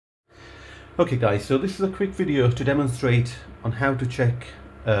Okay guys, so this is a quick video to demonstrate on how to check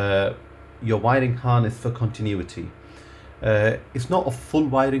your wiring harness for continuity. It's not a full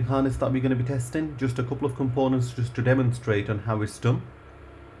wiring harness that we're going to be testing, just a couple of components just to demonstrate on how it's done.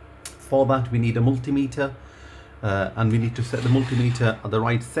 For that we need a multimeter and we need to set the multimeter at the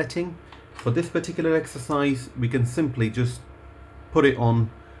right setting. For this particular exercise we can simply just put it on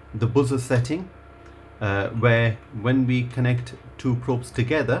the buzzer setting where when we connect two probes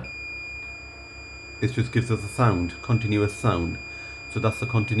together it just gives us a sound, continuous sound. So that's the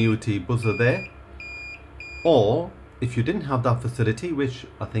continuity buzzer there. Or if you didn't have that facility, which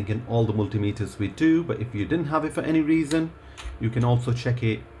I think in all the multimeters we do, but if you didn't have it for any reason, you can also check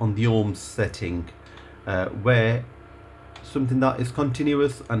it on the ohms setting where something that is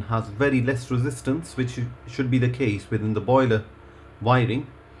continuous and has very less resistance, which should be the case within the boiler wiring,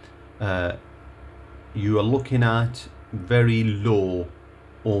 you are looking at very low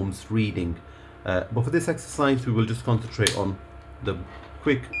ohms reading. But for this exercise we will just concentrate on the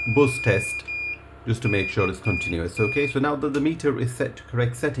quick buzz test just to make sure it's continuous. Okay, so now that the meter is set to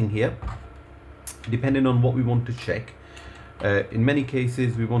correct setting here, depending on what we want to check, in many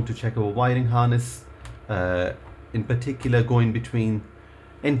cases we want to check our wiring harness, in particular going between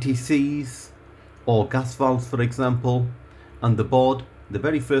NTCs or gas valves for example, and the board. The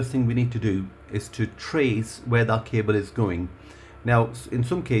very first thing we need to do is to trace where that cable is going. Now in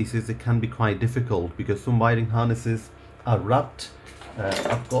some cases it can be quite difficult because some wiring harnesses are wrapped.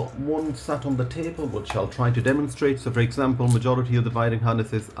 I've got one sat on the table which I'll try to demonstrate. So for example, majority of the wiring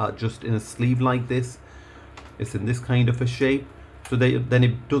harnesses are just in a sleeve like this. It's in this kind of a shape, so then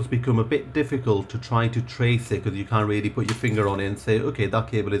it does become a bit difficult to try to trace it because you can't really put your finger on it and say okay,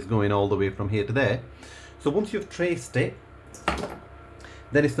 that cable is going all the way from here to there. So once you've traced it,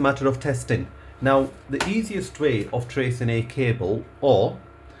 then it's the matter of testing. Now the easiest way of tracing a cable or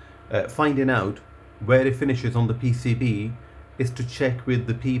finding out where it finishes on the PCB is to check with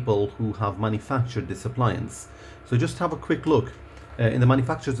the people who have manufactured this appliance. So just have a quick look in the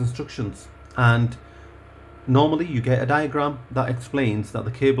manufacturer's instructions, and normally you get a diagram that explains that the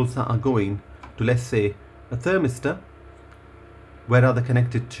cables that are going to, let's say, a thermistor, where are they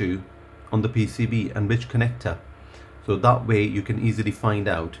connected to on the PCB and which connector. So that way you can easily find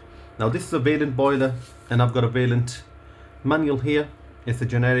out. Now this is a Vaillant boiler and I've got a Vaillant manual here. It's a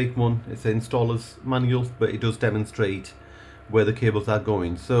generic one, it's an installer's manual, but it does demonstrate where the cables are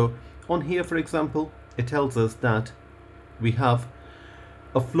going. So on here for example, it tells us that we have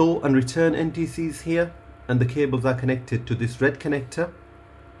a flow and return NTCs here, and the cables are connected to this red connector.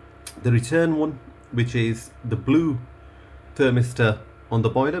 The return one, which is the blue thermistor on the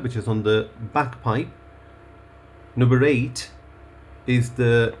boiler, which is on the back pipe. Number 8 is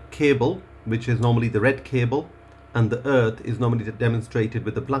the cable, which is normally the red cable, and the earth is normally demonstrated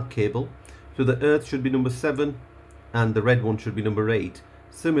with the black cable. So the earth should be number 7 and the red one should be number 8.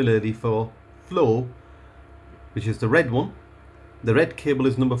 Similarly for flow, which is the red one, the red cable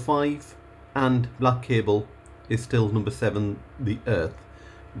is number 5 and black cable is still number 7, the earth,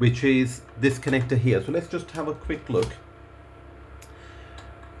 which is this connector here. So let's just have a quick look.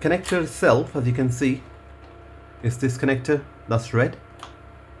 Connector itself, as you can see, is this connector that's red.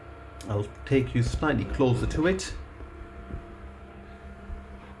 I'll take you slightly closer to it.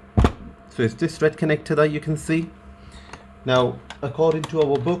 So it's this red connector that you can see. Now according to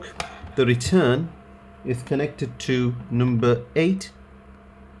our book, the return is connected to number 8,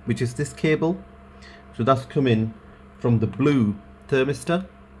 which is this cable. So that's coming from the blue thermistor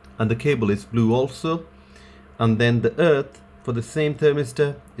and the cable is blue also. And then the earth for the same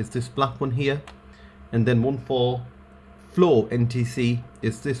thermistor is this black one here, and then one for flow NTC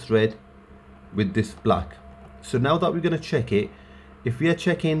is this red with this black. So now that we're going to check it, if we are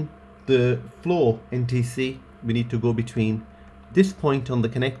checking the flow NTC, we need to go between this point on the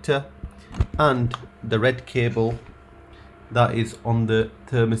connector and the red cable that is on the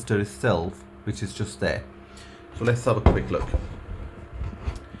thermistor itself, which is just there. So let's have a quick look.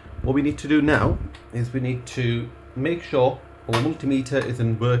 What we need to do now is we need to make sure our multimeter is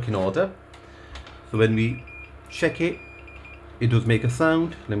in working order. So when we check it, it does make a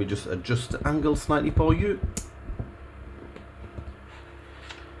sound. Let me just adjust the angle slightly for you.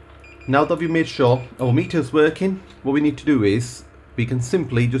 Now that we've made sure our meter is working, what we need to do is we can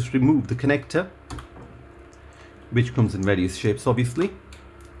simply just remove the connector, which comes in various shapes obviously.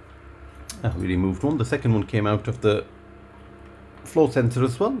 We removed one. The second one came out of the flow sensor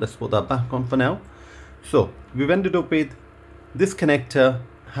as well. Let's put that back on for now. So we've ended up with this connector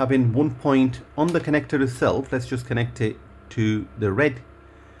having one point on the connector itself. Let's just connect it to the red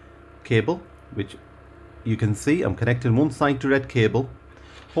cable, which you can see I'm connecting one side to red cable,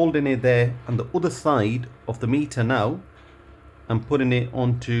 holding it there on the other side of the meter now and putting it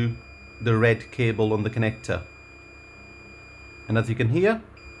onto the red cable on the connector. And as you can hear,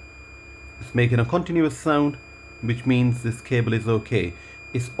 it's making a continuous sound, which means this cable is okay.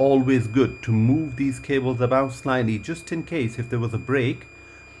 It's always good to move these cables about slightly, just in case if there was a break,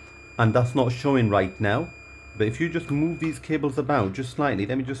 and that's not showing right now. But if you just move these cables about just slightly,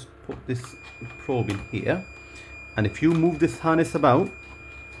 let me just put this probe in here, and if you move this harness about,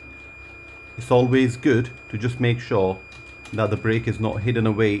 it's always good to just make sure that the break is not hidden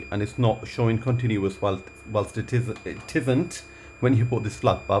away and it's not showing continuous whilst it isn't when you put this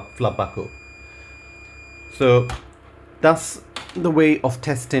flat back up. So that's the way of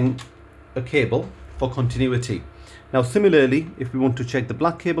testing a cable for continuity. Now similarly, if we want to check the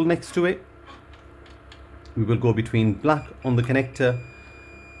black cable next to it, we will go between black on the connector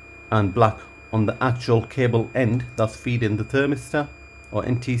and black on the actual cable end that's feeding the thermistor or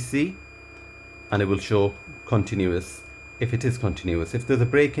NTC, and it will show continuous if it is continuous. If there's a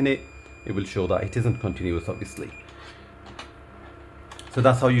break in it, it will show that it isn't continuous, obviously. So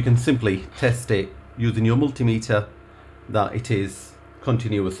that's how you can simply test it using your multimeter, that it is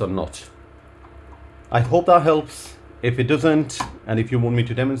continuous or not. I hope that helps. If it doesn't, and if you want me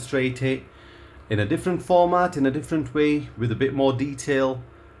to demonstrate it in a different format, in a different way, with a bit more detail,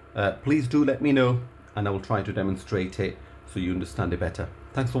 please do let me know, and I will try to demonstrate it so you understand it better.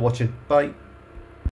 Thanks for watching. Bye.